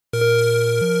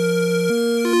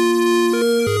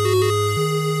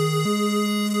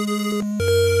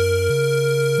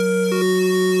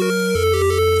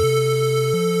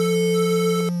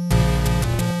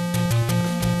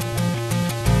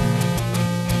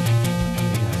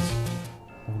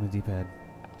D-pad.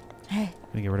 Hey.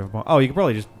 Gonna get rid of a bomb. Oh, you could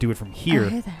probably just do it from here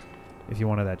Hey there. if you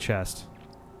wanted that chest.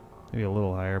 Maybe a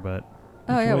little higher, but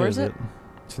Oh, yeah, where's it?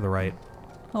 to the right.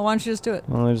 Well, why don't you just do it?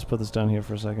 Well, let me just put this down here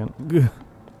for a second.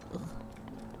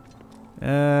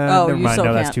 Never you mind. still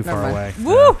No, that's can't. too Never far mind.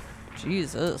 away. Woo!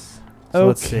 Jesus. So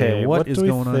let's Okay, see. what is do we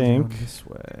going on think? down this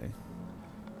way?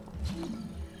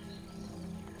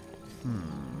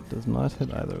 Does not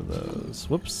hit either of those.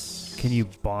 Whoops. Can you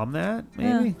bomb that,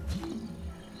 maybe?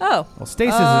 Oh. Well,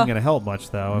 stasis isn't going to help much,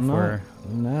 though, if Not we're...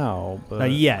 now, but...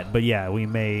 Not yet, but yeah, we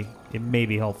may... It may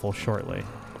be helpful shortly.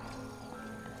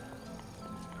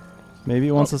 Maybe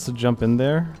it wants us to jump in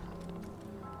there.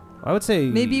 I would say...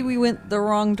 Maybe we went the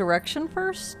wrong direction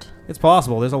first? It's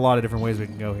possible. There's a lot of different ways we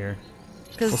can go here.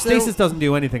 Well, stasis doesn't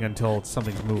do anything until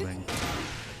something's moving.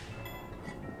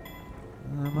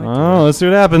 Oh, let's see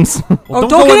what happens. Well,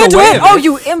 don't get into it! Oh,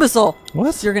 you imbecile!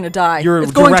 What? You're gonna die. You're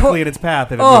it's going directly in its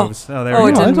path if it Oh. moves. Oh, there Oh,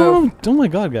 we it go. didn't move. Oh my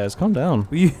god, guys, calm down.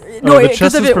 No, the because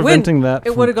chest if is it went, preventing that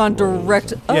it from would have gone closing.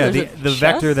 direct. Oh, Yeah, there's the a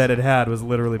vector chest? that it had was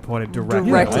literally pointed directly.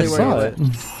 Directly I where saw you it.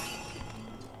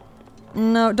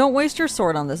 No, don't waste your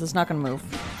sword on this. It's not gonna move.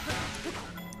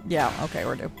 Yeah. Okay,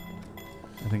 we're due.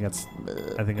 I think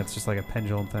that's just like a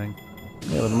pendulum thing.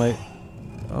 Yeah, but it might...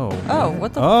 Oh. Oh,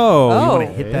 what the? Oh, you want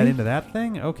to Oh. hit that into that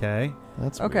thing? Okay.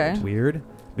 That's Okay. weird. Weird.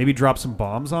 Maybe drop some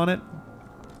bombs on it.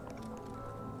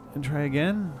 And try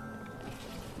again.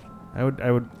 I would.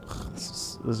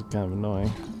 This is kind of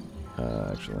annoying.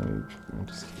 Actually, let me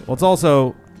just... Well, it's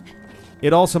also.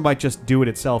 It also might just do it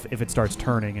itself if it starts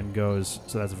turning and goes.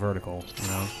 So that's vertical. You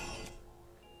know.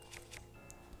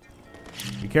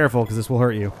 Be careful, because this will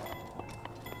hurt you.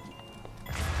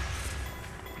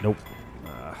 Nope.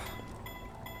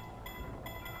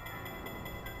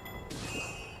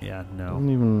 Yeah, I no. don't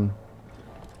even...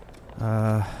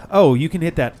 Oh, you can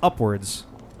hit that upwards.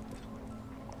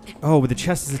 Oh, but the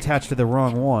chest is attached to the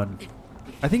wrong one.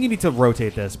 I think you need to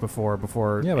rotate this before.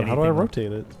 Yeah, but how do I anything-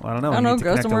 rotate it? Well, I don't know. I don't You know, need to go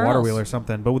connect a somewhere water else. wheel or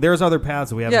something. But there's other paths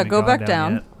that we haven't. Yeah, even go gone back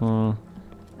down. down.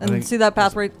 Yet. And see that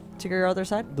path right to your other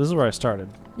side? This is where I started.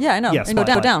 Yeah, I know. Yes, and go but-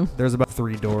 down. but Go down. There's about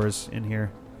 3 doors in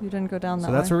here, You didn't go down that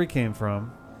so that's way. where we came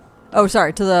from. Oh,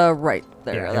 sorry, to the right.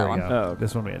 There, Yeah, that here we one. go. Oh, okay.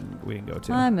 This one we didn't go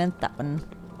to. I meant that one.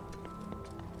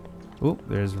 Ooh,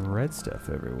 there's red stuff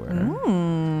everywhere.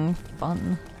 Mmm,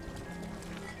 fun.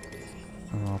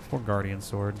 Oh, poor guardian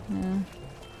sword. Yeah.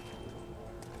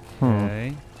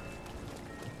 Okay.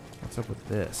 What's up with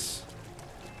this?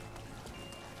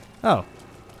 Oh,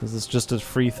 Is this just a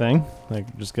free thing?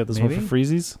 Like, just get this one Maybe. for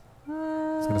freezies?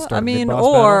 gonna start I mean, mid-boss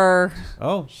or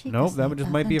oh, She nope, is that just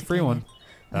might be a free one.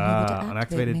 Unable to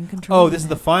activate Unactivated. and control Oh, this is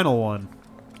the it. final one.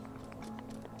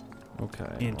 Okay.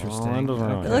 Interesting. Well, I don't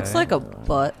know. it looks like a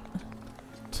butt.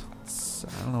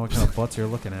 I don't know what kind of butts you're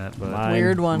looking at, but Mine-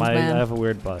 Weird ones, man. I have a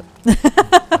weird butt.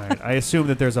 alright, I assume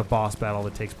that there's a boss battle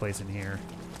that takes place in here.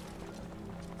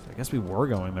 So I guess we were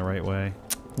going the right way.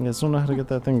 I just don't know how to get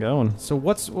that thing going. So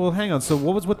well, hang on. So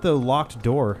what was with the locked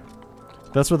door?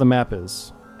 That's where the map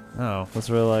is. Oh. That's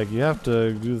where, like, you have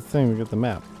to do the thing to get the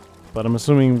map. But I'm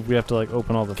assuming we have to, like,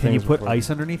 open all the Can you things. put before- ice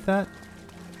underneath that?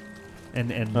 And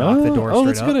knock the door Oh, straight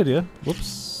that's a up? good idea.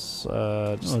 Whoops.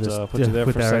 Just put you there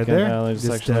put for a that right second. there? I'll just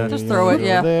Just, actually Just you throw know, it, go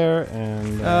yeah. there,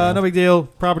 and... No big deal.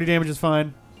 Property damage is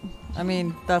fine. I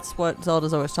mean, that's what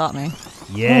Zelda's always taught me.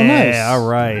 Yeah, nice. all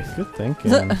right. Good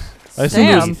thinking. Damn. I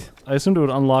assumed it would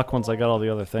unlock once I got all the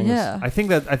other things. Yeah. I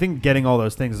think getting all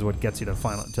those things is what gets you to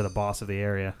the boss of the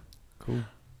area. Cool.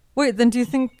 Wait, then do you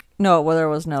think... No, well, there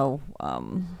was no...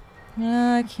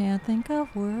 I can't think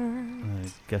of words. I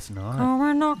guess not. Come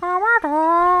and knock on my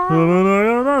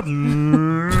door.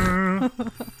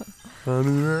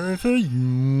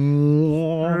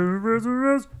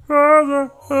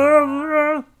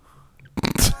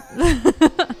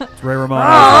 It's Ray Romano.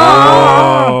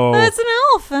 Oh, that's an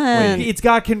elephant. Wait, it's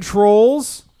got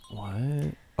controls. What?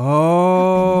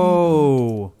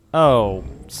 Oh. Oh,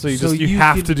 so you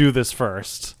have could- to do this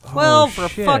first. Well, Oh, for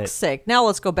shit. fuck's sake. Now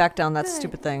let's go back down that Good.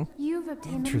 stupid thing. You've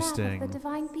obtained the Interesting. map of the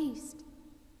divine beast.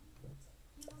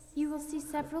 You will see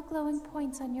several glowing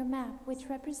points on your map, which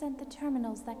represent the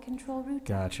terminals that control Ruta.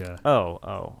 Gotcha.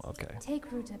 Oh, okay. Take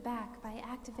Ruta back by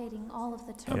activating all of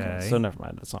the terminals. Okay. So never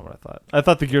mind. That's not what I thought. I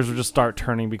thought the gears would just start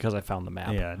turning because I found the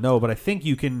map. Yeah, no, but I think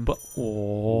you can.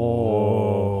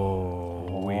 Oh,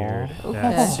 weird.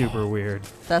 That's super weird.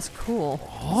 That's cool.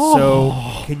 So,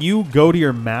 can you go to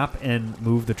your map and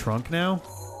move the trunk now?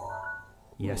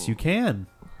 Yes, you can.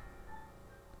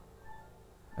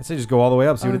 I say just go all the way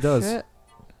up, see what it does. Shit.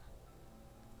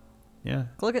 Yeah.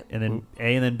 Click it. And then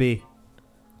A and then B.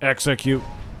 Execute.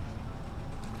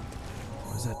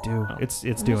 What does that do? Oh. It's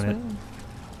doing it.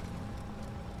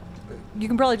 You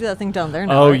can probably do that thing down there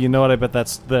now. Oh, right? you know what? I bet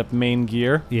that's the main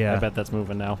gear. Yeah. I bet that's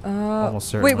moving now. Almost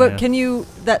certainly. Wait, but yeah. can you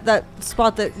that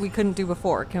spot that we couldn't do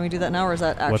before? Can we do that now, or is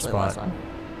that actually the spot? last one?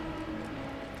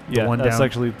 Yeah, one that's down?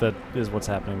 actually that is what's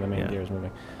happening. The main Yeah. gear is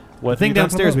moving. The What thing are you talking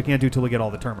downstairs we about? can't do till we get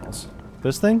all the terminals.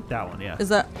 This thing? That one, yeah. Is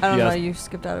that? I don't Yes. know. You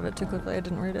skipped out of it too quickly. I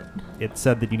didn't read it. It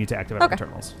said that you need to activate all the Okay.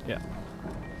 terminals. Yeah.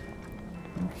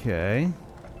 Okay.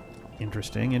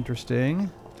 Interesting, interesting.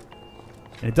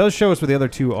 And it does show us where the other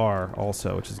two are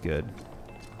also, which is good.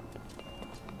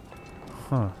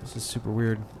 Huh, this is super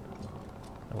weird.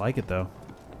 I like it, though.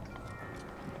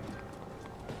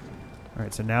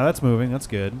 Alright, so now that's moving. That's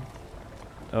good.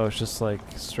 Oh, it's just like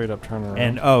straight up turn around.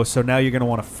 And, oh, so now you're going to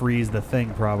want to freeze the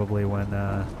thing probably when,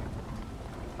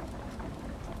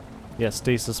 yeah,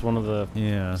 stasis, one of the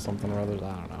yeah. something or others.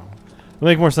 I don't know. It'll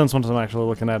make more sense once I'm actually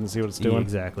looking at it and see what it's doing.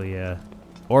 Exactly, yeah.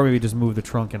 Or maybe just move the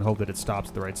trunk and hope that it stops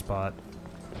at the right spot.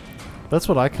 That's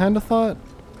what I kind of thought.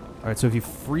 All right, so if you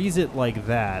freeze it like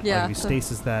that, Yeah, like you so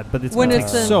stasis that, but it's when going to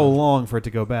it's take in- so long for it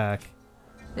to go back.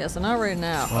 Yeah. So not right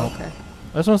now. Well, Okay.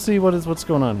 I just want to see what's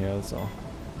going on here. That's all.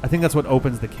 I think that's what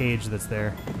opens the cage that's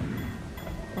there.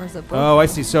 Or is it both? Oh, I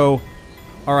see. So,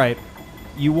 all right,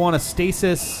 you want to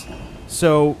stasis.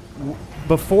 So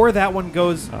before that one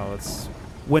goes, Oh, it's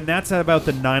when that's at about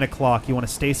the 9 o'clock, you want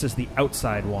to stasis the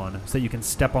outside one so that you can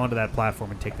step onto that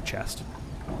platform and take the chest.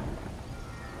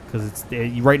 Because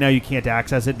it's right now you can't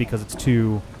access it because it's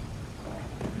too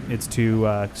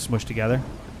smushed together.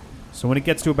 So when it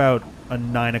gets to about a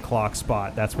 9 o'clock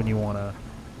spot, that's when you want to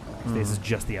stasis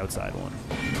just the outside one.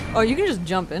 Oh, you can just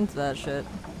jump into that shit.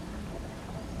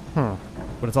 huh.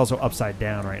 But it's also upside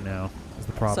down right now. Is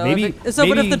the problem? So maybe.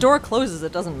 but if the door closes,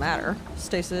 it doesn't matter.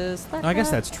 Stasis. I guess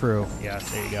that's true. Yeah,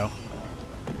 there you go.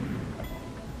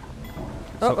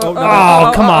 Oh, So-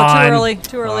 come on! Too early.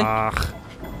 Too early. Ugh.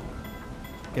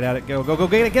 Get at it. Go, go, go.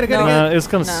 Get it, get it, get No. it. It's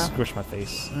gonna No. squish my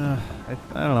face. I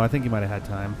don't know. I think you might have had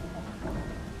time.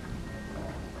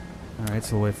 All right,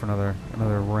 so we'll wait for another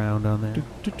round on there.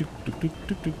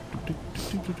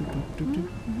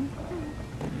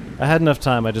 I had enough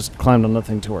time. I just climbed on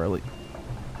nothing too early.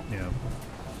 Yeah.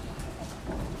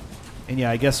 And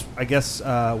yeah, I guess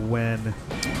when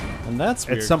And that's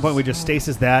weird. at some point we just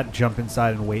stasis that, jump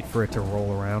inside, and wait for it to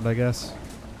roll around. I guess.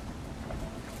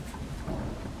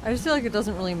 I just feel like it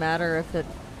doesn't really matter if it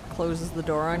closes the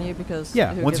door on you because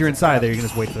Yeah. who Once gives you're a inside crap? there, you can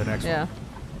just wait for the next Yeah. one.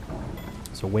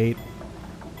 So wait.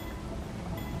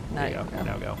 Now There you you go. go.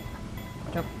 Now go.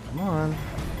 Jump. Come on.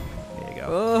 There you go.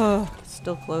 Oh,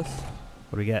 still close.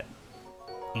 What do we get?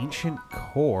 Ancient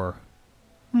core.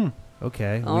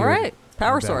 Okay. All weird. right.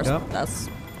 Power Back source. up. That's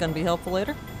gonna be helpful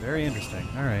later. Very interesting.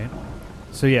 All right.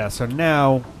 So yeah. So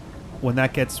now, when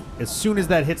that gets, as soon as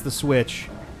that hits the switch,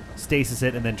 stasis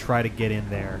it and then try to get in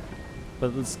there.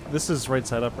 But this is right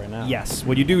side up right now. Yes.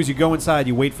 What you do is you go inside.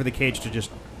 You wait for the cage to just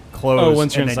close. Oh,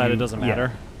 once you're and then inside, it doesn't yeah.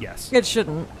 matter? Yes. It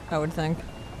shouldn't, I would think.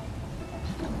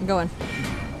 Go in.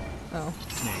 Oh.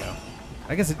 There you go.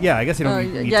 I guess. Yeah. I guess you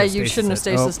don't. Need yeah, to you stasis shouldn't have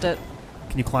it. Oh, stasis it.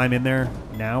 can you climb in there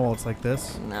now while it's like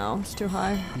this? No, it's too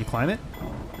high. Can you climb it?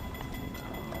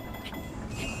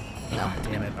 No. Ah,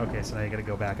 damn it. Okay, so now you got to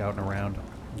go back out and around.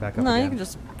 Back up No, again. you can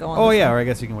just go on. Oh this yeah, one. or I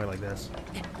guess you can wait like this.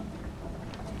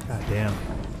 God damn.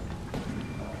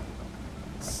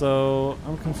 So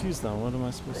I'm confused now. What am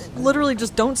I supposed to do? Literally,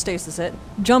 just don't stasis it.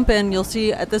 Jump in. You'll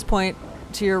see at this point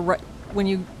to your right when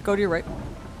you go to your right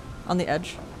on the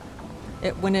edge.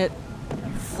 When it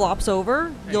flops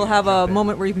over, you'll have a jump in.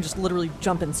 moment where you can just literally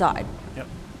jump inside. Yep.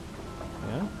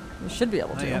 Yeah. You should be able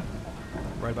Not to. yet.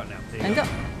 Right about now. There you And go.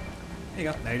 There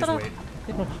you go. Now you just Ta-da. wait.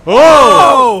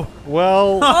 Oh!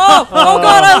 Well. Oh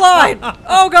God, I lied!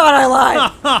 Oh God, I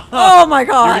lied! Oh my You're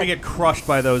God! gonna get crushed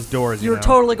by those doors. You're know.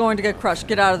 totally going to get crushed.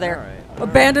 Get out of there. Alright,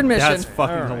 Abandoned mission. That's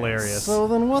fucking All right, hilarious. So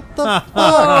then what the fuck?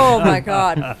 Oh my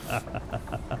God.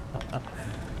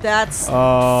 That's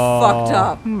fucked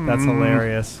up. That's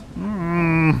hilarious.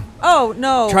 Oh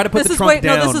no! Try to put this the is trunk way,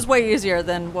 No, down. this is way easier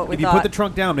than what we If you thought. put the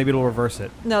trunk down, maybe it'll reverse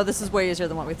it. No, this is way easier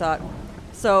than what we thought.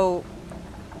 So,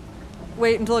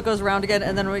 wait until it goes around again,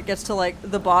 and then when it gets to like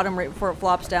the bottom right before it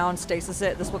flops down, stasis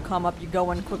it. This will come up. You go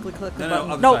and quickly click the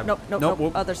button. other No, side. no, no, Nope, no,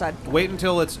 whoop. other side. Wait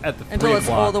until it's at the Until 3 it's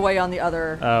o'clock. all the way on the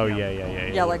other. Oh yeah.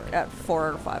 Yeah, like at 4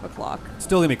 or 5 o'clock.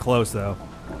 Still gonna be close though.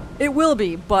 It will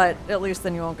be, but at least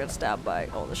then you won't get stabbed by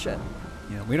all the shit.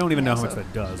 Yeah, we don't even know how much so-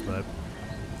 that does, but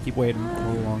keep waiting a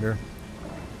little longer.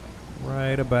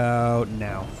 Right about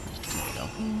now. There you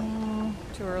go.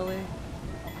 Too early.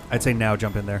 I'd say now.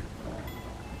 Jump in there.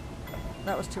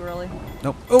 That was too early.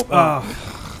 Nope. Oh.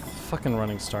 Fucking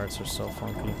running starts are so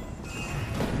funky.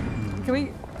 Can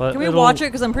we But can we it'll- watch it?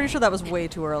 Because I'm pretty sure that was way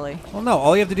too early. Well, no.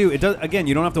 All you have to do, it does. Again,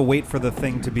 you don't have to wait for the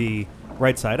thing to be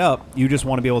right side up. You just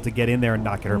want to be able to get in there and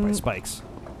not get hurt by spikes.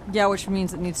 Yeah, which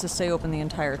means it needs to stay open the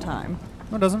entire time.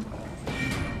 No, it doesn't.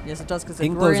 Yes, it does, because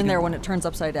Ink we're glows in there again. when it turns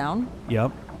upside down.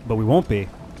 Yep, but we won't be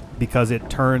because it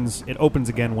opens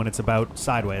again when it's about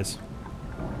sideways.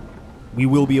 We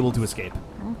will be able to escape.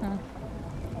 Okay.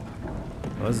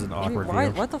 Well, this is an awkward Why,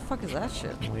 view. what the fuck is that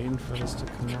shit? Waiting for this to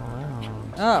come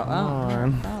around. Oh, Come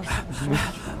on. That was super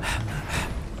strange.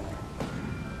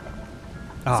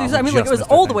 Ah, So, we I mean, like, just it was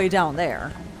missed all that the thing. way down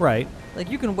there. Right, Like,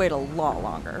 you can wait a lot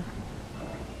longer.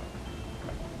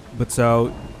 but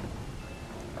so,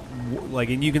 like,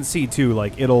 and you can see too,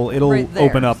 like it'll Right there,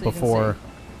 open up so you can before.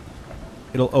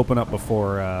 It'll open up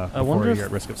before wonder you're if-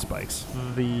 at risk of spikes.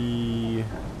 The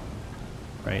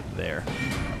Right there.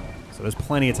 So there's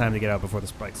plenty of time to get out before the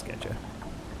spikes get you.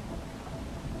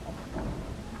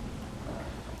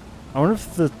 I wonder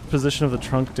if the position of the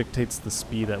trunk dictates the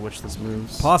speed at which this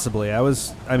moves. Possibly. I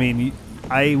was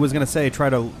gonna say try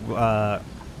to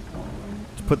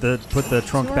put the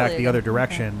trunk Too back early the other again.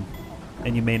 direction,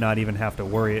 and you may not even have to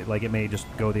worry. Like, it may just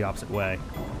go the opposite way.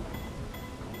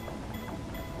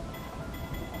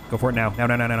 Go for it now.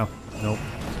 No. Nope.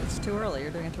 It's too early.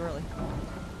 You're doing it too early.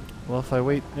 Well, if I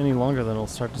wait any longer, then it'll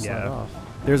start to slide Yeah. off.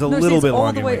 There's a No, see, little it's bit all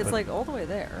longer. the way. wait, It's but- like all the way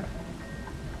there.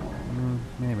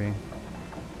 maybe.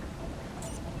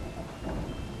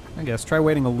 I guess try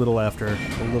waiting a little after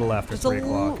Just 3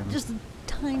 o'clock. and- just a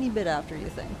tiny bit after you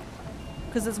think,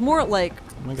 because it's more like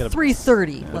I'm gonna get a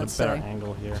 3:30. Yeah, Let's a better say.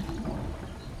 angle here.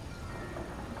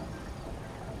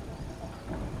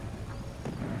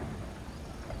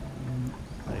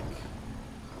 Like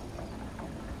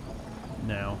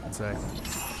now, let's say.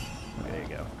 Okay, there you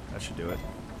go. That should do it.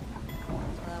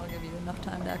 That'll give you enough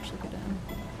time to actually get in.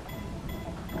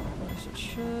 Yes, it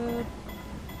should.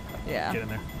 Yeah. Get in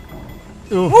there.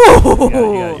 Ooh. You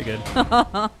got it, you're good.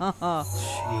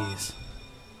 Jeez.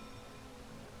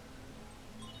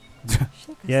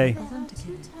 Yay. There are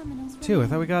 2 terminals 2. I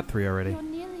thought we remaining. got 3 already. You're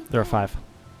nearly There are there. 5.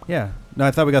 Yeah. No,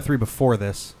 I thought we got 3 before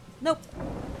this. Nope.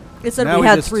 It said Now we we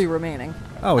had just- 3 remaining.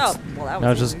 Oh, it's well, that Now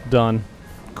was it's easy. just done.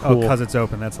 Cool. because it's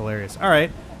open. That's hilarious. All right.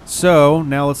 So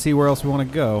now let's see where else we want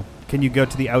to go. Can you go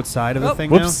to the outside of the Oh. thing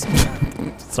Whoops.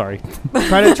 Sorry.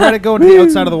 now? Try to go into the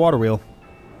outside of the water wheel.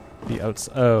 The outs.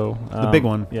 Oh. The big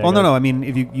one. Yeah, Oh, I got no. it. I mean,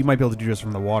 if you might be able to do this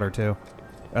from the water, too.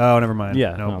 Oh, never mind.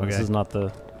 Yeah. Nope, No, okay. this is not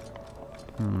the.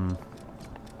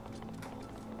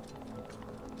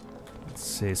 Let's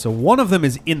see. So one of them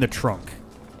is in the trunk.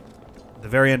 The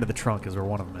very end of the trunk is where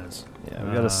one of them is. Yeah,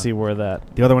 we gotta see where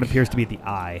that. The other one appears to be at the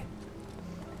eye.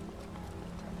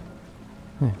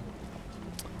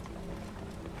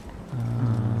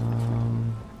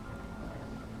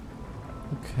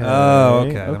 Okay. Oh,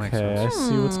 okay, that makes Okay, I sense.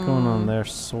 see what's going on there,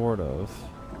 sort of.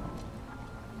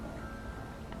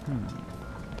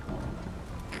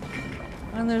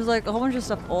 And there's like a whole bunch of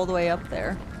stuff all the way up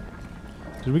there.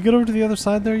 Did we get over to the other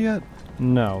side there yet?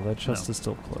 No, that chest No. is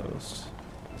still closed.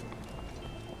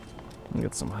 Let me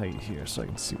get some height here so I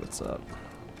can see what's up.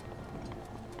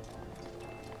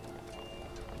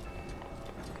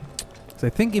 So I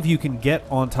think if you can get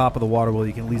on top of the water wheel,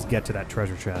 you can at least get to that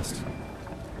treasure chest.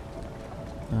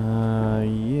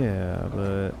 Yeah,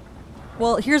 but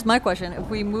Well, here's my question. If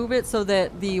we move it so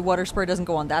that the water spray doesn't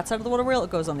go on that side of the water wheel, it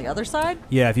goes on the other side,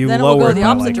 Yeah, if you then it will lower go it the by,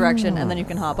 opposite like, direction, and then you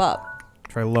can hop up.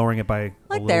 try lowering it by a Like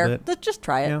little there. bit. Let's just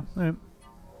try it. Yeah, all right.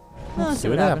 Let's see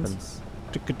what happens.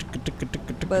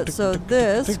 But so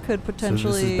this could So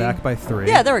potentially... this is back by 3.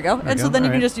 Yeah, there we go. There And we so go. then you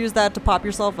All can right. just use that to pop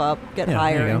yourself up, get Yeah,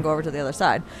 higher, there you and go. go over to the other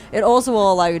side. It also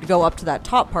will allow you to go up to that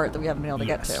top part that we haven't been able to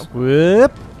get Yes. to.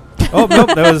 whoop. Oh, nope,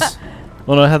 that was...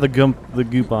 Well, no, I had the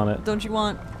goop on it. Don't you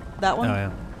want that Oh, one?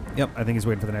 yeah. Yep, I think he's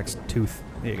waiting for the next tooth.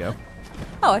 There you go.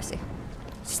 Oh, I see.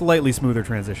 Slightly smoother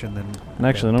transition than... And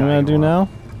actually, than what I'm gonna dying do along. now?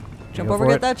 Jump go over, for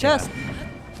get it? that chest.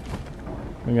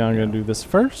 I'm gonna do this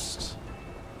first.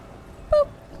 Boop.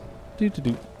 Do.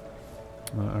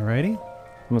 Alrighty.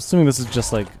 I'm assuming this is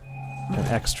just like an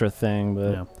extra thing,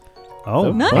 but Yeah.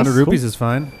 Oh, Nice. 100 rupees Cool. is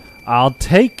fine. I'll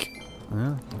take.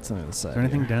 Yeah. What's on the other side? Is there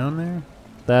anything here? down there?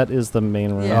 That is the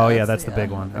main room. Yeah, oh, yeah, that's that's the the, big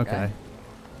one. okay. Okay.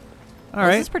 All This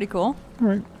right. is pretty cool. All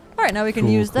right. All right, now we can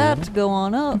Cool, use that cool. to go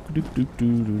on up.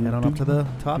 Head on up to the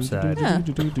top side. Yeah. Is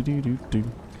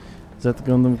that the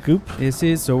Gundam goop? This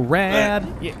is so rad.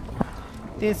 Yeah.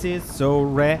 This is so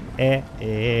rad. Yeah, yeah,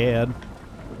 yeah,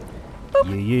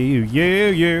 yeah,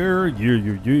 yeah, yeah,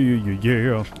 yeah,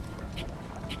 yeah, yeah.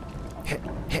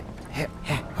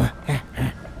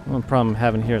 One problem I'm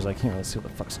having here is I can't really see what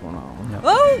the fuck's going on. Yep.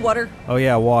 Oh, water. Oh,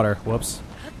 yeah, water. Whoops.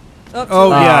 Oh, Oh,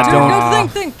 so- yeah, Dude, don't- no,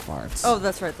 think. Farts. Oh,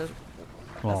 that's right.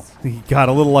 Well, you got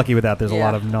a little lucky with that. There's a Yeah.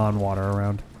 lot of non-water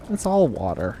around. It's all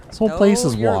water. This whole place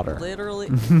is you're water. Literally.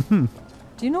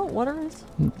 Do you know what water is?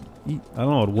 I don't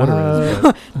know what water is.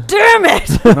 But Damn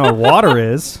it! I don't know what water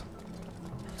is.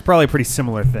 It's probably a pretty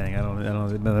similar thing. I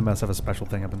don't. They must have a special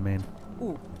thing up in Maine.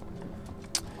 Ooh.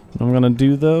 What I'm gonna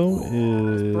do though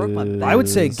is Broke my back. I would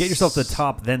say get yourself to the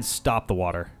top, then stop the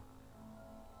water.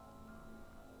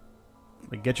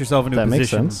 Like get yourself into a that makes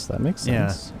position. sense. That makes Yeah.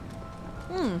 sense.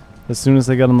 Hmm. As soon as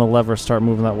they get on the lever, start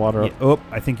moving that water up. Yeah, oh,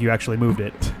 I think you actually moved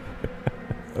it.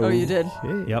 Oh, you did.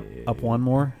 Okay. Yep, up one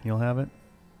more, you'll have it.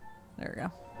 There we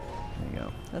go. There you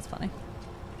go. That's funny.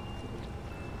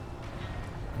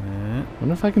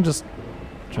 Wonder if I can just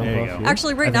jump There you off go. here.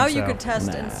 Actually, right I now think you so. could test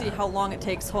and see how long it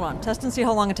takes. Hold on. Test and see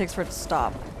how long it takes for it to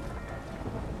stop.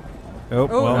 Oh,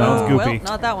 Oh, well, now it's well, goopy.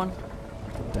 not that one.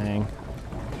 Dang.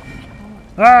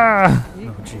 Ah! Oh,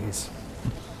 jeez.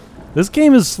 This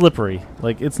game is slippery.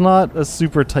 Like, it's not a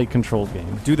super tight controlled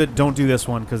game. Don't do this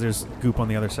one because there's goop on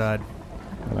the other side.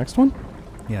 The next one?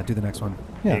 Yeah, do the next one.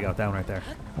 Yeah. There you go, that one right there.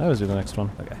 I always do the next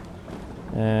one. Okay.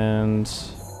 And...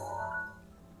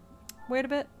 Wait a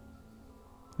bit.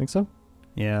 think so?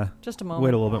 Yeah. Just a moment.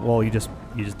 Wait a little bit. Well, you just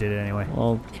did it anyway.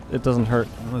 Well, it doesn't hurt.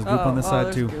 There's goop on this side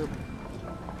there's too. goop.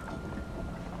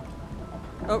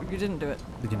 Oh, you didn't do it.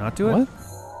 Did you not do it? What?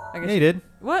 I Yeah, you did.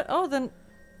 What? Oh, then.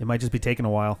 It might just be taking a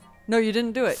while. No, you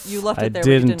didn't do it. You left I it there, but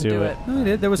you didn't didn't do do it. it. No, you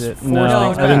did. There was four No,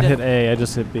 things no, I back. didn't hit A. I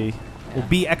just hit B. Well,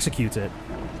 B executes it.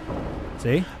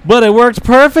 See? But it worked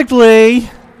perfectly!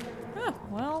 Huh,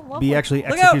 well, lovely. B actually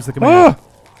Look executes the out. command.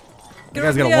 Get You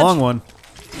guys over got the a long edge. one.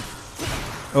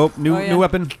 Oh, new Oh, yeah. new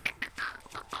weapon.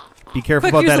 Be careful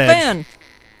Quick, about use that the edge. fan.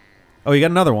 Oh, you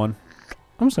got another one.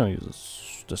 I'm just gonna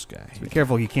use this guy. Be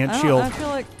careful, you can't I don't- shield. I feel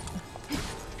like.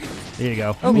 There you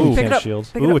go. Oh, Ooh. pick it Can't up. shield.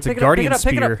 Pick it Ooh, up, it's a pick it up, pick it guardian up,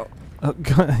 pick it up. spear. Oh,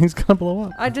 God, he's gonna blow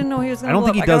up. I didn't know he was I gonna don't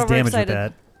blow think he up. I got does very damage with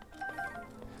excited. that.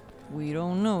 We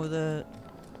don't know that.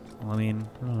 Well, I mean,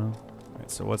 I don't know. Alright,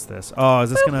 so what's this? Oh, is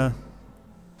this gonna...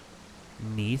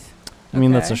 Neath? I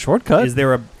mean, that's a Okay. shortcut. Is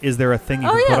there a thing you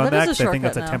Oh, can yeah, put on that that? is a 'Cause I think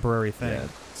that's a shortcut now. temporary thing. Yeah,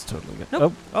 it's totally good.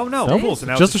 Nope. Oh, no. Nope. Cool. So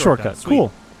now Just it's a shortcut. Sweet.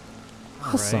 Cool.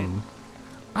 Alright. Awesome.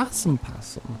 Awesome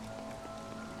possum.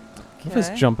 If I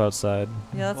just Okay. jump outside.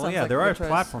 Yeah, that Well, sounds yeah, like there a are good choice.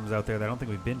 platforms out there that I don't think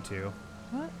we've been to.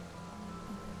 What?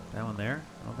 That one there?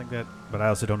 I don't think that... But I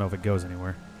also don't know if it goes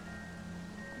anywhere.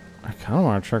 I kind of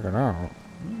want to check it out.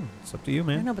 It's up to you, I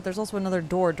man. know, but there's also another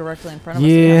door directly in front of us.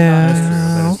 Yeah.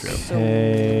 That is true, that is true.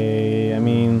 Okay. I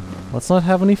mean, let's not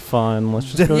have any fun.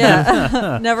 Let's just go down.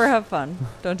 Yeah. Never have fun.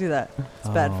 Don't do that. It's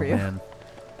bad Oh, for you. Man.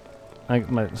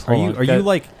 Hold Are you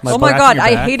like... Oh my scratching god, your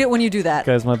I back? hate it when you do that.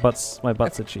 guys? My butt's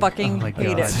itchy. Fucking Oh my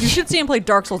hate God. it. You should see him play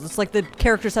Dark Souls. It's like the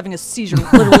character's having a seizure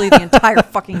literally the entire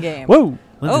fucking game. Whoa! Lindsay,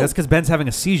 Oh. that's because Ben's having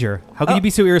a seizure. How can Oh. you be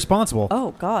so irresponsible?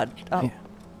 Oh god. Oh, Yeah.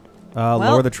 Well,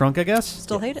 Lower the trunk, I guess?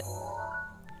 still hate it.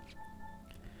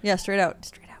 Yeah, straight out.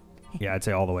 Straight out. Yeah, I'd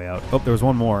say all the way out. Oh, there was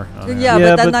one more. Oh, Yeah, Yeah,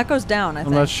 but then but that goes down, I I'm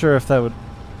think. not sure if that would.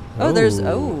 Oh, there's... Ooh.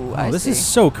 Oh, I this see. is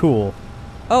so cool.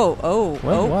 Oh.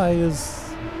 Why is?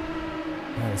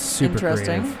 That is super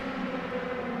Interesting. creative.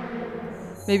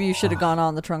 Maybe you should have gone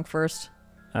on the trunk first.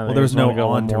 Well, there's no go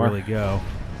on one to more. really go.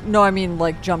 No, I mean,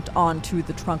 like, jumped onto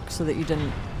the trunk so that you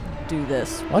didn't do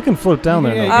this. Well, I can float down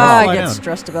there. Yeah, no you problem. can I slide get down.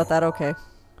 stressed about that. Okay.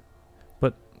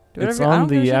 But Do it's whatever- I on don't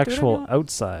give a the shit, do whatever you actual want.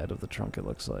 outside of the trunk. It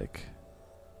looks like.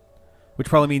 Which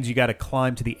probably means you got to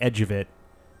climb to the edge of it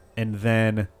and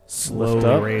then slowly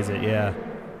up. raise it. Yeah.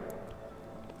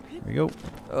 There we go.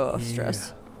 Oh, Yeah.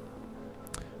 stress.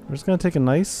 We're just gonna take a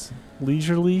nice,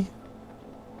 leisurely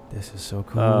This is so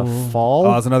cool. fall.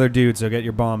 Oh, there's another dude, so get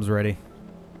your bombs ready.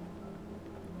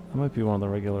 That might be one of the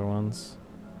regular ones.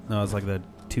 No, it's like the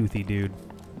toothy dude.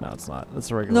 No, it's not. It's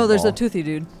a regular. No, there's a ball. toothy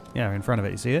dude Yeah, in front of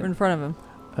it. You see it? in front of him.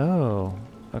 Oh.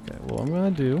 Okay. Well, I'm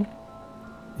gonna do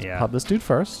Yeah. pop this dude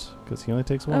first because he only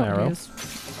takes one arrow.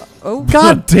 Oh,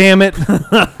 God damn it!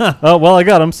 Oh well, I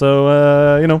got him.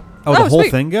 So you know, Oh, the Oh, whole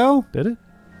sweet. thing go? did it?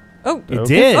 oh, It Okay.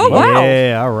 did. Oh, wow.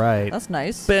 Yeah, all right. that's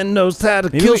nice. Ben knows how to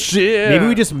Maybe kill we- shit. Maybe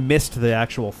we just missed the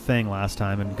actual thing last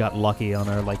time and got lucky on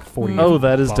our like 40. Oh,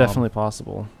 that is bomb. definitely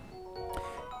possible.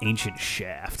 Ancient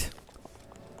shaft.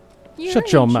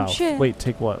 Shut your mouth. Wait,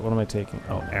 take what? What am I taking?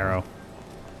 Oh, arrow.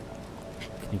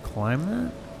 Can you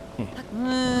climb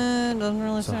Doesn't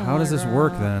really that? So seem how does like this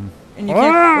work it. then? And you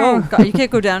can't. Oh, God, you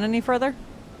can't go down any further.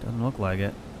 Doesn't look like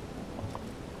it.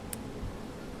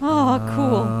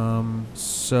 Oh,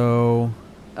 So,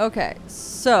 cool. Okay,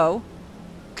 so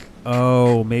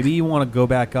oh, maybe you want to go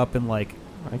back up and like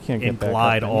I can't get and back up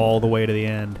glide anyway. all the way to the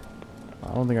end.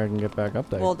 I don't think I can get back up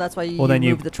there. well, that's why you, Well, then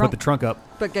you move the trunk, put the trunk up.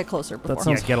 but get closer before. That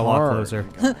sounds Yeah, get a lot hard. closer.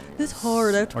 This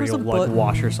hard. I have to Or press a you'll like button.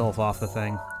 wash yourself off the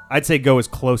thing. I'd say go as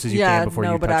close as you Yeah, can before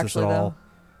no, you but touch this at actually, all.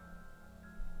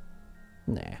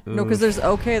 Nah. No, because there's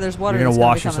there's water. You're that's gonna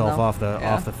wash be coming, yourself though. off the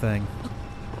Yeah. off the thing.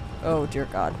 Oh dear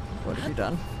God, what have you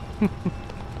done?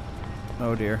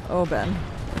 Oh dear. Oh Ben.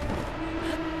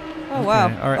 Oh Okay,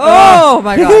 wow. all right. Oh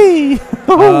my God.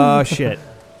 Oh shit.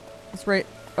 That's right.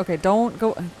 Okay, don't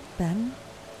go, Ben.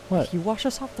 What? You wash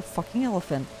us off the fucking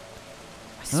elephant.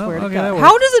 I Oh, swear to okay, God. that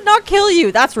How works. does it not kill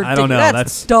you? That's I ridiculous. don't know. That's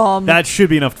That's dumb. That should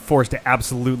be enough force to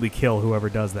absolutely kill whoever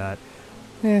does that.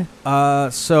 Yeah.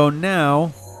 So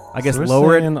now, I guess So we're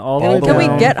lower it saying all the all way the Can way we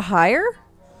down. get higher?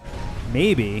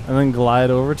 Maybe. And then glide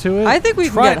over to it? I think we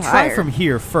Try can get try higher. from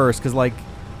here first, because like this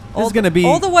all is gonna be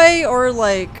all the way, or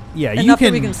like yeah. enough You can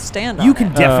that we can stand on you can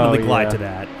it. definitely Oh, glide yeah. to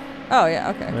that. Oh yeah.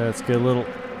 Okay. Let's get a little...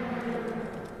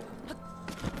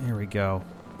 Here we go.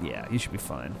 Yeah, you should be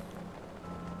fine.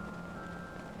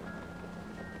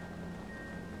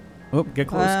 Oh, get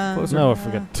closer. No, if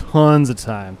we got tons of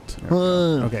time.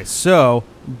 Okay, so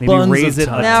maybe Buns of raise it a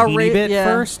time. Now teeny bit yeah.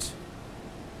 first.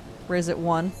 Raise it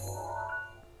one.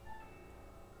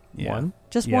 Yeah. One?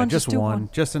 Just Yeah, one. just do one.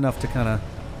 Just enough to kind of.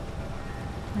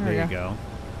 There There we you go.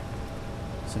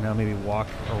 So now maybe walk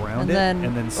around And it, then,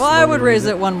 and then. well, I would slowly raise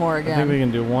it one more I think again. we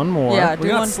can do one more. Yeah, We're do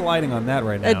not one. sliding on that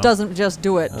right now. It doesn't just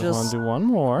do it. I want Just to do one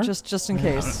more. just in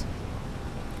case.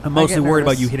 I'm mostly get worried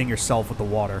about nervous. you hitting yourself with the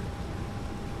water.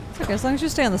 It's okay, as long as you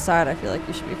stay on the side, I feel like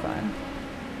you should be fine.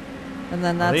 And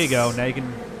then Oh, that's. there you go. Now you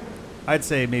can. I'd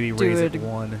say maybe Do raise it it.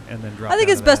 one and then drop. I think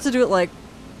down it's to best that. to do it like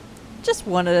just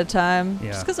one at a time.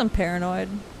 Yeah. Just because I'm paranoid.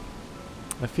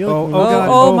 I feel Oh, like... oh, God.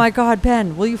 Oh my God,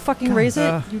 Ben! Will you fucking God, raise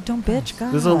it? You dumb bitch!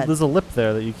 God. There's a lip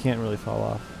there that you can't really fall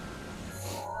off.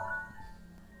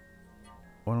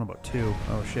 I don't know about two.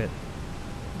 Oh shit.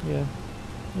 Yeah.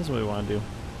 That's what we want to do.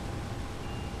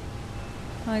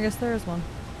 I guess there is one.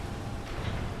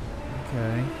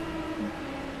 Okay.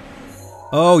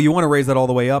 Oh, you want to raise that all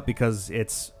the way up because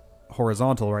it's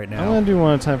horizontal right I'm now. going to do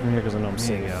one at a time from here because I know I'm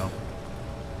There you safe. go.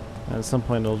 And at some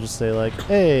point it'll just say like,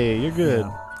 hey, you're good.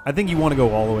 Yeah. I think you want to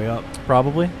go all the way up.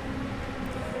 Probably.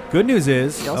 Good news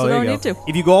is, You also there don't you need go. to.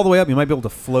 If you go all the way up, you might be able to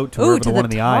float to Ooh, wherever to the one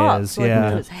in the eye top, is. so I can Yeah.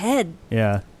 do his head.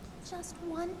 Yeah. Just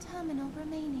one terminal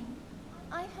remaining.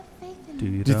 I have faith in Do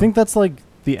you. you, Do you think that's like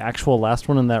the actual last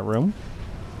one in that room?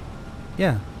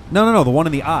 Yeah. No. The one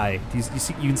in the eye. You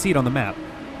see, you can see it on the map.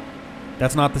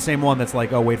 That's not the same one that's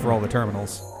like, oh, wait for all the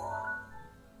terminals.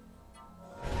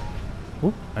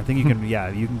 Oop. I think you can, yeah,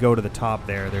 you can go to the top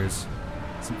there. There's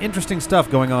some interesting stuff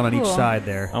going on each Cool. side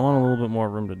there. I want a little bit more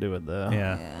room to do it though.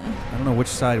 Yeah. I don't know which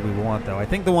side we want, though. I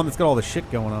think the one that's got all the shit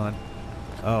going on.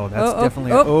 Oh, that's Oh,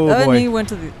 definitely... oh, Oh, boy. And he went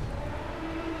to the.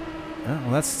 Oh,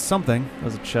 well, that's something.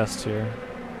 There's a chest here.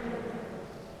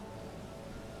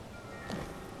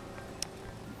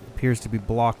 Appears to be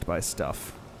blocked by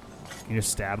stuff. Can you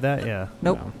just stab that? Yeah.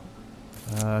 Nope.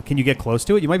 No. Can you get close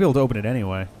to it? You might be able to open it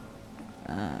anyway.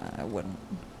 I wouldn't.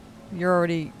 You're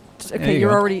already. There Okay, you you're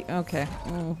go. already. Okay.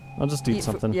 I'll just eat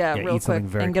something. Yeah, Yeah, real eat something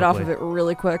quick. very And get off quickly. of it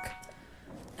really quick.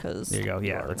 Because. There you go.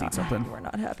 Yeah, let's eat something. We're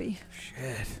not happy.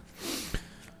 Shit.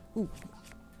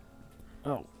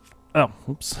 Oh,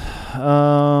 oops.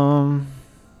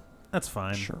 That's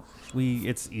fine. Sure.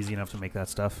 It's easy enough to make that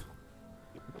stuff.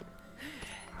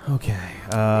 Okay.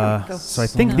 There we go. So I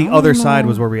think the other side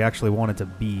was where we actually wanted to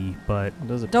be, but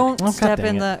Does it Don't Oh, God step dang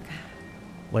in it. the.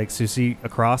 like, so you see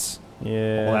across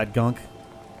Yeah. all that gunk?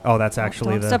 Oh, that's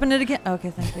actually Don't the... step in it again. Okay,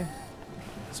 thank you.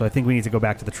 So I think we need to go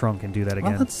back to the trunk and do that Well,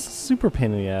 again. that's super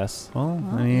pain in the ass. Well,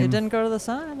 Well, I mean... you didn't go to the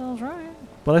side. That was right.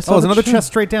 But I saw Oh, there's the another chest. chest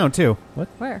straight down, too.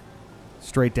 Where?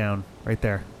 Straight down. Right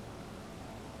there.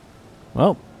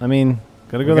 Well, I mean,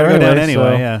 gotta go We there gotta go down anyway,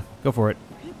 anyway, so- yeah. Go for it.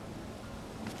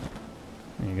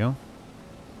 There you go.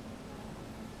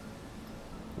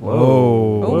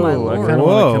 Whoa. Oh, my I lord. kinda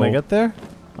wanna, can I Whoa. get there?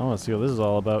 I want to see what this is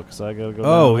all about because I gotta go.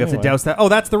 Oh, down we have to anyway. douse that. Oh,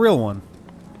 that's the real one.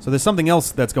 So there's something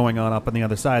else that's going on the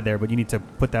other side there, but you need to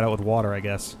put that out with water, I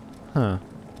guess. Huh.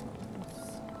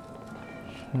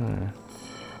 Sure.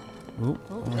 Ooh.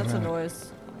 Oh, that's a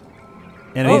noise.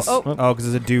 Enemies? Oh, Oh, oh.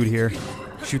 because there's a dude here.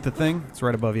 Shoot the thing. It's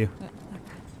right above you.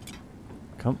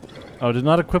 Come. Oh, did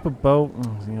not equip a bow.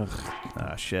 Ugh.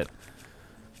 Ah, shit.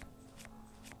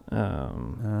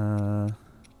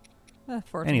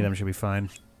 Fortune. Any of them should be fine.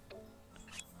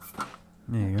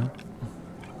 There you go.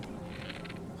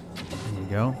 There you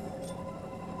go.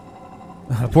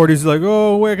 Poor dude's like,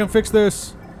 oh, wait, I can fix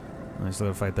this. I still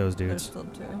gotta fight those There's dudes. still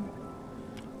two.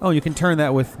 Oh, you can turn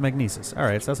that with magnesis.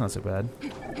 Alright, so that's not so bad.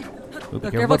 Ooh, be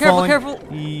Oh, careful, about careful,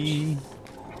 falling.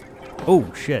 careful.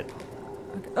 Oh, shit.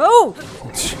 Oh!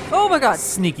 Oh my god.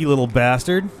 Sneaky little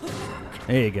bastard.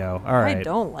 There you go. I Alright.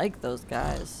 don't like those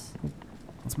guys.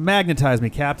 Let's magnetize me,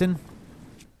 Captain.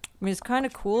 I mean, it's kind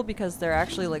of cool because they're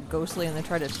actually like ghostly and they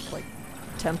try to like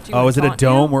tempt you. Oh, and is it a taunt you.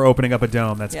 dome? We're opening up a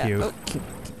dome. That's Yeah. cute. Oh.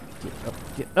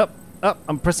 Get up, up.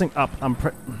 I'm pressing up.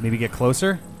 Maybe get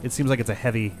closer? It seems like it's a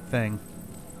heavy thing.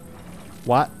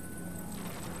 What?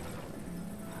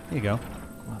 There you go.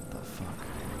 What the fuck?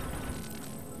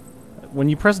 When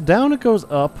you press down, it goes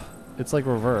up. It's like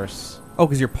reverse. Oh,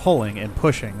 because you're pulling and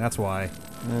pushing. That's why.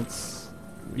 It's.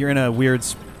 You're in a weird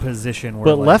position where.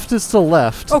 But like, left is still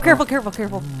left. Oh, careful, careful,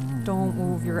 careful! Don't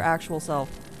move your actual self.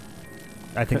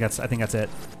 I think that's it.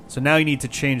 So now you need to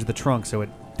change the trunk so it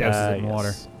douses it in water.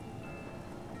 Yes.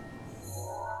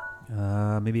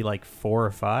 Maybe like 4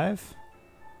 or 5.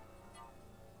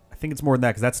 I think it's more than that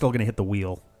because that's still going to hit the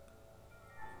wheel.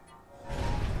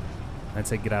 I'd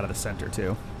say get out of the center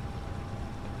too.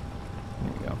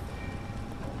 There you go.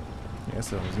 I guess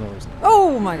there was no reason.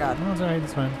 Oh my god! Oh, it's alright.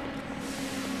 It's fine.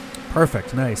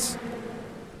 Perfect. Nice.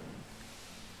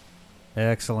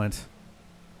 Excellent.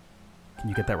 Can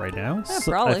you get that right now? Yeah,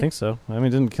 probably. I think so. I mean, it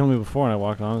didn't kill me before and I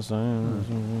walked on, so I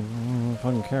don't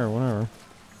fucking care, whatever.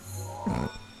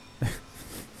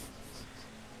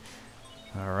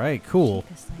 All right, cool.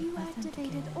 You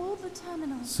activated all the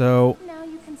terminals. So, Now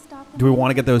you can stop do we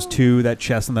want to get those two, that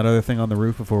chest and that other thing on the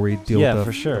roof before we deal Yeah, with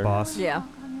for sure. the boss? Yeah.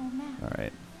 All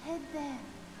right. Head there.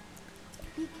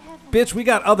 Be careful. Bitch, we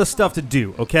got other stuff to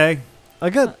do, okay? I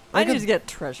need to get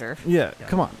treasure. Yeah,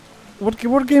 come on. What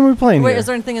game are we playing Wait, here? is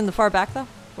there anything in the far back though?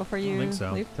 Before I you don't think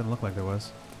so. leave? Didn't look like there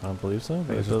was. I don't believe so.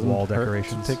 But It's it just doesn't wall hurt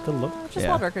decorations. to take a look. Just Yeah.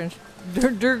 wall decoration.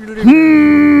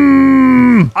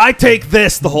 I take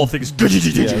this. The whole thing is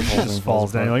just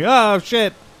falls down. You're like, oh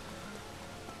shit.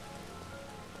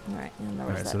 All right, and there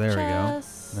All was right, that so there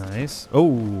chest. we go. Nice.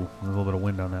 Oh, there's a little bit of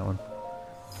wind on that one.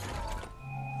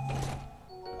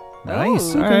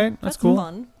 Nice. Oh, All right, that's cool.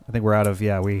 Fun. I think we're out of.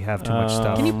 Yeah, we have too much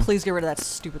stuff. Can you please get rid of that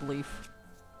stupid leaf?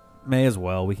 May as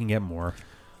well. We can get more.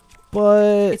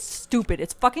 But It's stupid.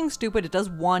 It's fucking stupid. It does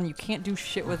one. You can't do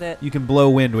shit with it. You can blow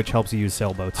wind, which helps you use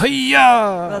sailboats.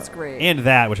 That's great. And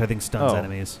that, which I think stuns Oh.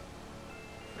 enemies.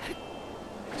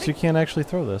 so you can't actually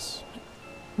throw this.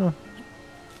 Huh.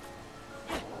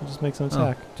 It just makes an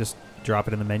attack. Just drop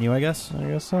it in the menu, I guess. I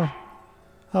guess so.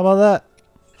 How about that?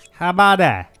 How about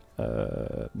that?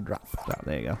 Drop. Oh,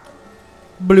 there you go.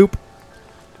 Bloop.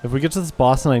 If we get to this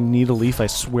boss and I need a leaf, I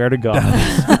swear to God.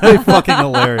 Fucking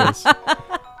hilarious.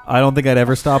 I don't think I'd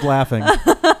ever stop laughing.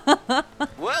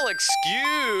 Well,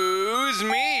 excuse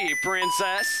me,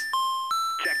 princess.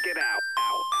 Check it out.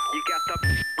 You got the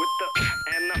with the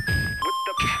and the with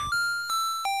the.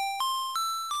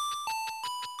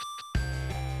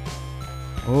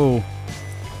 Oh. Do I you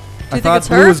think thought it's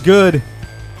blue her? was good.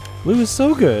 Blue is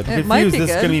so good. It might Confused. be This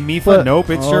is good. going to be Mifa? But- Nope,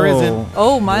 it sure isn't.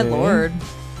 Oh my Okay. lord.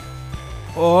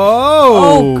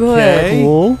 Oh, Oh, good. okay.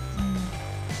 Cool.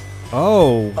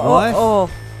 Oh, what? Oh.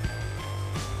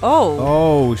 Oh.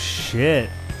 Oh, shit.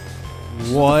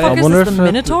 What? Fuck I is wonder this, if the it-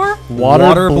 Minotaur?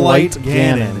 Water Blight Blight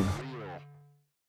Ganon. Ganon.